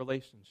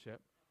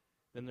relationship,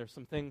 then there's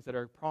some things that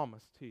are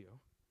promised to you.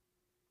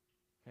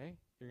 Okay?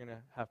 You're going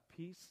to have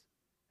peace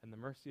and the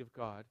mercy of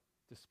God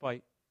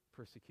despite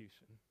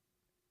persecution.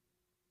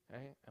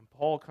 Okay? And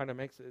Paul kind of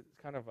makes it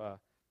kind of a,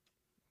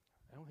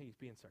 I don't think he's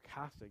being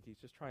sarcastic. He's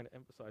just trying to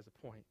emphasize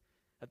a point.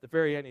 At the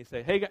very end, he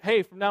say,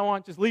 hey, from now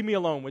on, just leave me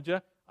alone, would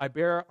you? I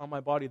bear on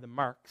my body the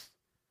marks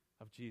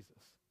of Jesus.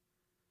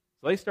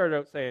 So they started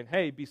out saying,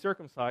 hey, be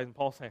circumcised. And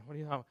Paul's saying, what do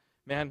you know?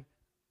 Man,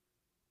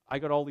 I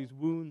got all these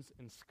wounds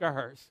and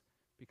scars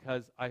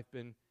because I've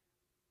been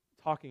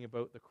talking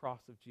about the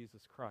cross of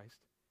Jesus Christ.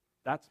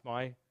 That's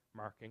my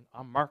marking.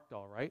 I'm marked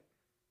all right.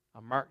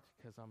 I'm marked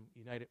because I'm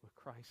united with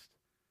Christ.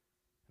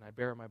 And I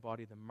bear on my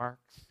body the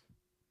marks.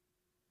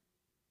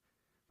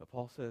 But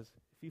Paul says,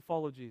 if you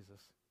follow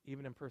Jesus,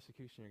 even in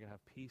persecution, you're going to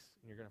have peace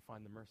and you're going to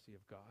find the mercy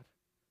of God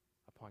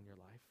upon your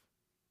life.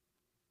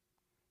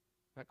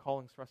 That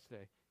calling's for us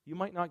today. You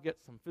might not get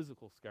some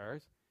physical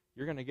scars.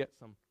 You're going to get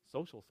some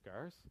social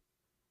scars.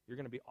 You're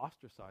going to be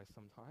ostracized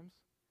sometimes.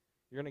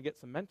 You're going to get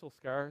some mental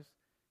scars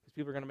because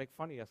people are going to make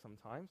fun of you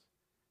sometimes.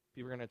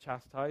 People are going to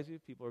chastise you.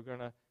 People are going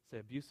to say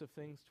abusive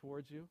things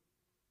towards you.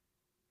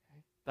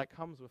 Okay? That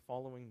comes with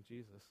following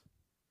Jesus.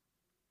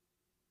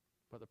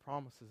 But the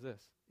promise is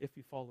this: if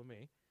you follow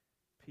me,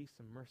 peace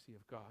and mercy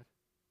of God.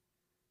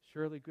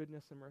 Surely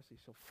goodness and mercy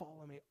shall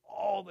follow me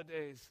all the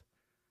days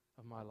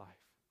of my life.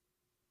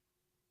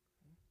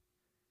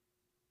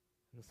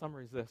 And the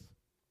summary is this: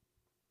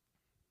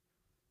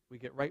 we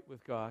get right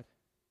with God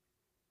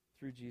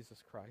through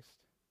Jesus Christ,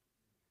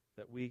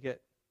 that we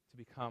get to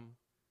become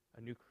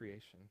a new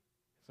creation.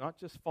 It's not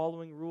just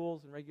following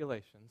rules and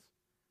regulations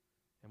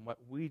and what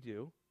we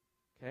do,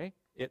 okay?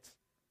 It's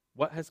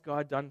what has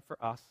God done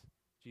for us,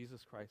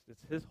 Jesus Christ.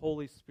 It's his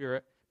Holy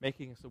Spirit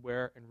making us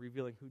aware and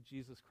revealing who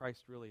Jesus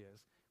Christ really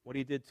is, what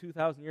he did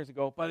 2,000 years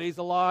ago, but he's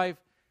alive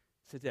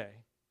today.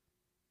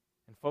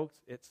 And folks,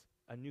 it's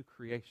a new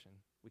creation.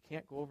 We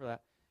can't go over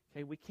that.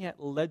 Okay, we can't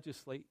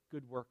legislate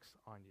good works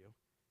on you.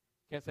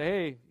 You can't say,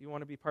 hey, you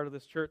want to be part of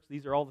this church,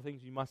 these are all the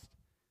things you must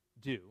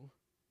do.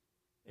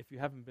 If you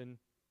haven't been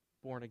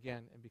born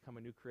again and become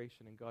a new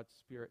creation and God's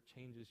Spirit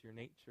changes your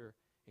nature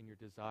and your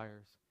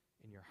desires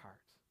in your heart.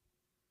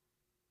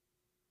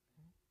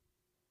 Okay?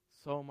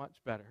 So much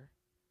better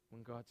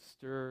when God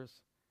stirs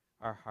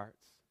our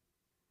hearts.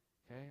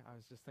 Okay, I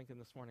was just thinking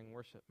this morning,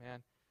 worship,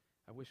 man,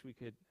 I wish we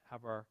could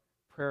have our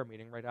prayer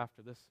meeting right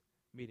after this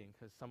meeting,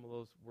 because some of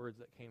those words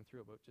that came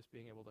through about just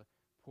being able to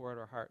pour out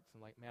our hearts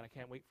and like, man, I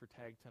can't wait for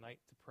tag tonight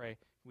to pray.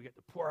 We get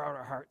to pour out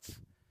our hearts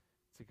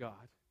to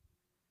God.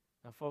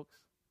 Now, folks,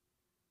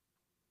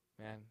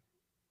 man,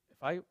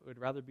 if I would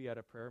rather be at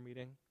a prayer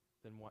meeting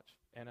than watch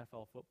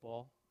NFL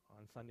football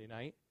on Sunday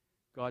night,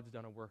 God's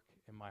done a work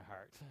in my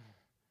heart.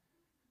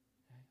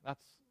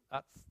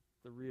 That's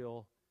the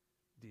real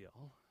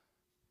deal.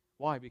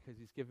 Why? Because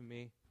he's given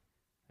me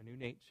a new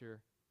nature,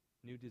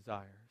 new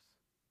desires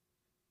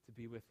to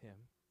be with him,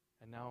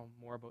 and now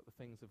more about the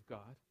things of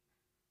God.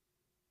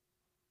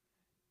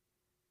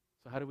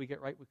 So how do we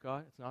get right with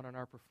God? It's not on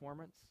our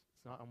performance.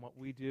 It's not on what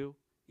we do,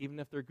 even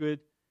if they're good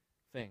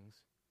things.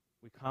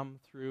 We come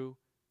through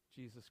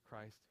Jesus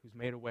Christ, who's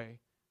made a way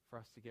for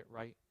us to get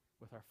right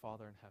with our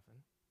Father in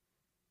heaven.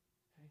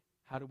 Okay?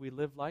 How do we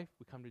live life?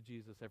 We come to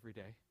Jesus every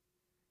day.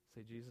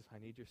 Say, Jesus, I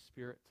need your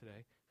Spirit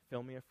today.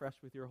 Fill me afresh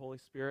with your Holy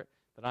Spirit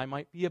that I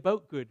might be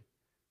about good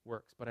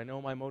works. But I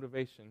know my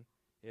motivation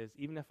is,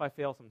 even if I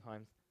fail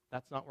sometimes,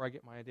 that's not where I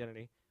get my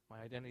identity. My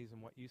identity is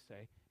in what you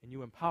say. And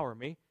you empower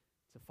me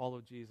to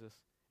follow Jesus.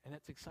 And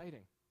it's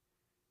exciting.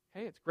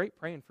 Okay, it's great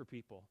praying for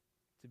people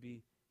to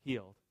be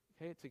healed.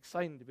 Okay, it's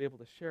exciting to be able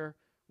to share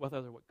with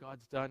others what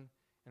God's done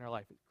in our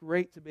life. It's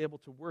great to be able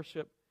to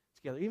worship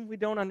together. Even if we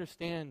don't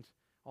understand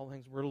all the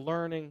things, we're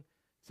learning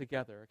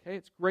together. Okay,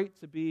 it's great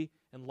to be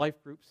in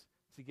life groups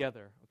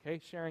together. Okay,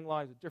 sharing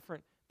lives with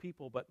different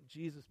people, but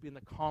Jesus being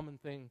the common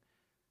thing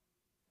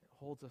that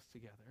holds us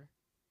together.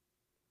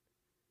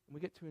 And we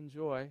get to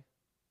enjoy,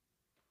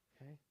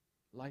 okay,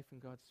 life in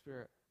God's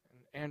Spirit.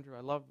 And Andrew,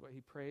 I loved what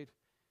he prayed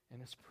in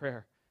his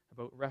prayer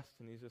about rest,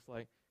 and he's just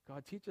like,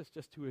 God, teach us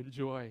just to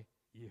enjoy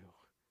you.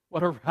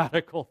 What a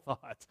radical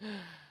thought.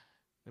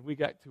 That we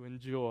get to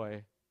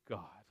enjoy God.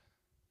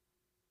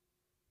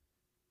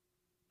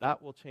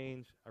 That will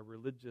change a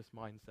religious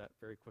mindset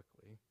very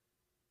quickly.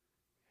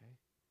 Okay?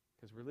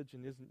 Because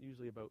religion isn't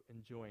usually about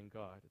enjoying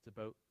God. It's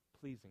about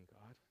pleasing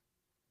God.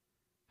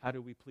 How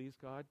do we please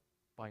God?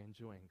 By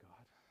enjoying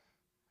God.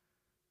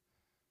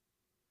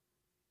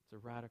 It's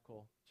a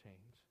radical change.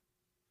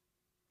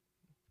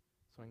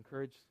 So I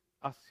encourage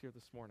us here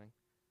this morning.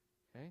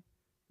 Okay?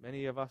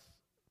 Many of us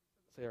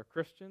say are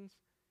Christians.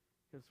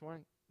 Here this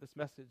morning, this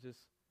message is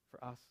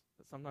for us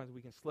that sometimes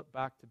we can slip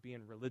back to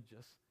being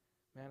religious.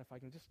 Man, if I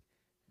can just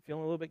feel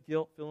a little bit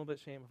guilt, feel a little bit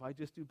shame, if I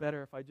just do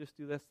better, if I just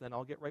do this, then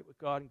I'll get right with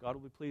God and God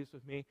will be pleased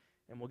with me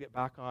and we'll get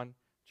back on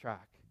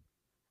track.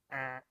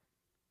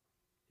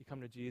 You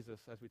come to Jesus,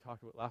 as we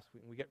talked about last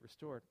week, and we get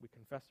restored. We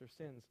confess our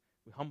sins.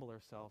 We humble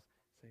ourselves.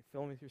 Say,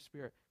 fill me with your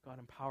Spirit. God,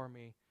 empower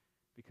me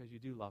because you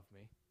do love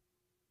me.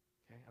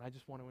 Okay? And I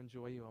just want to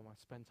enjoy you. I want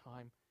to spend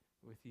time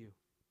with you.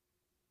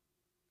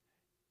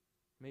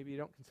 Maybe you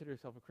don't consider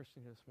yourself a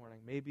Christian here this morning.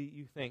 Maybe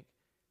you think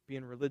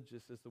being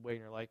religious is the way,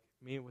 and you're like,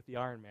 me with the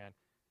Iron Man.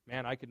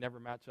 Man, I could never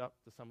match up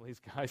to some of these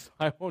guys, so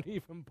I won't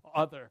even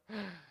bother.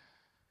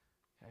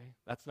 Okay?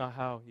 That's not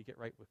how you get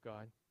right with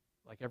God.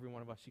 Like every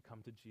one of us, you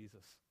come to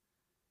Jesus.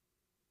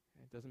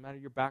 Okay? It doesn't matter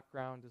your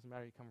background. It doesn't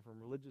matter you come from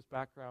a religious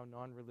background,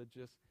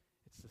 non-religious.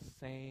 It's the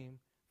same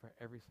for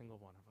every single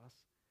one of us.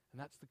 And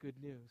that's the good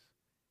news.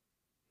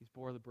 He's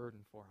bore the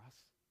burden for us.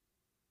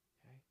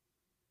 Okay?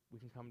 We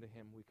can come to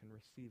him. We can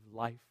receive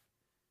life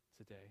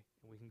today.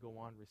 And we can go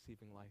on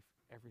receiving life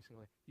every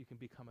single day. You can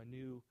become a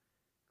new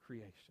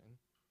creation.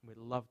 And we'd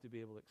love to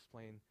be able to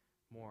explain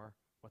more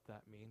what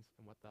that means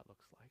and what that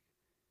looks like.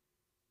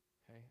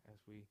 Okay? As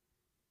we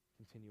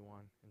continue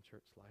on in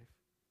church life.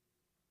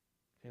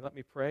 Okay, let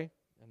me pray,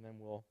 and then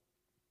we'll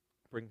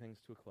bring things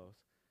to a close.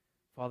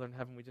 Father in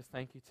heaven, we just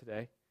thank you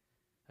today.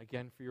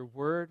 Again, for your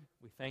word.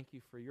 We thank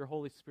you for your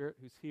Holy Spirit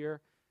who's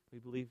here. We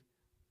believe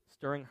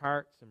stirring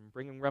hearts and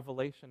bringing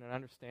revelation and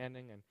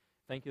understanding. And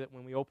thank you that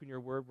when we open your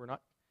word, we're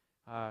not,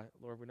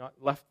 Lord, we're not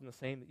left in the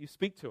same, that you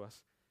speak to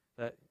us.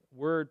 That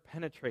word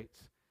penetrates.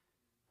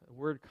 The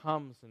word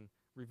comes and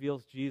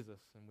reveals Jesus.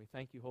 And we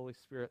thank you, Holy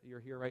Spirit, that you're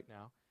here right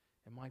now.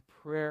 And my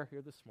prayer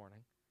here this morning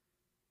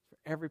is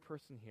for every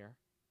person here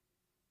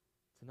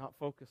to not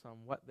focus on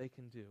what they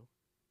can do,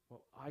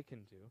 what I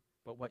can do,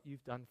 but what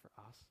you've done for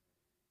us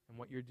and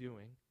what you're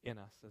doing in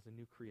us as a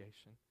new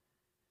creation.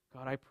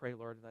 God, I pray,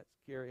 Lord, that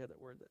scary, that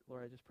word, that,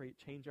 Lord, I just pray you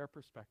change our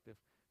perspective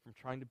from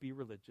trying to be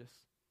religious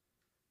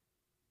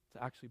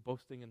to actually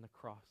boasting in the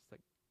cross that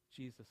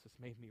Jesus has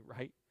made me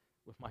right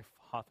with my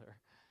Father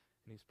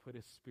and he's put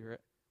his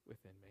Spirit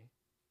within me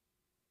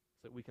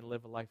so that we can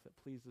live a life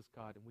that pleases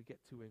God and we get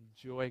to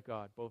enjoy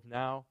God both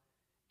now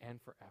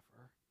and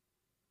forever.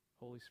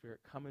 Holy Spirit,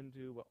 come and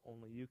do what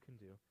only you can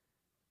do.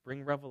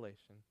 Bring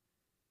revelation,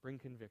 bring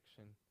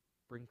conviction,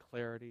 bring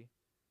clarity,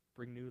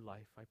 bring new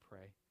life, I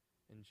pray.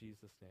 In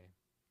Jesus' name,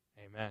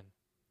 amen.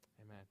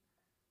 Amen.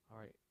 All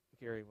right,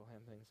 Gary, we'll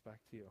hand things back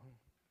to you.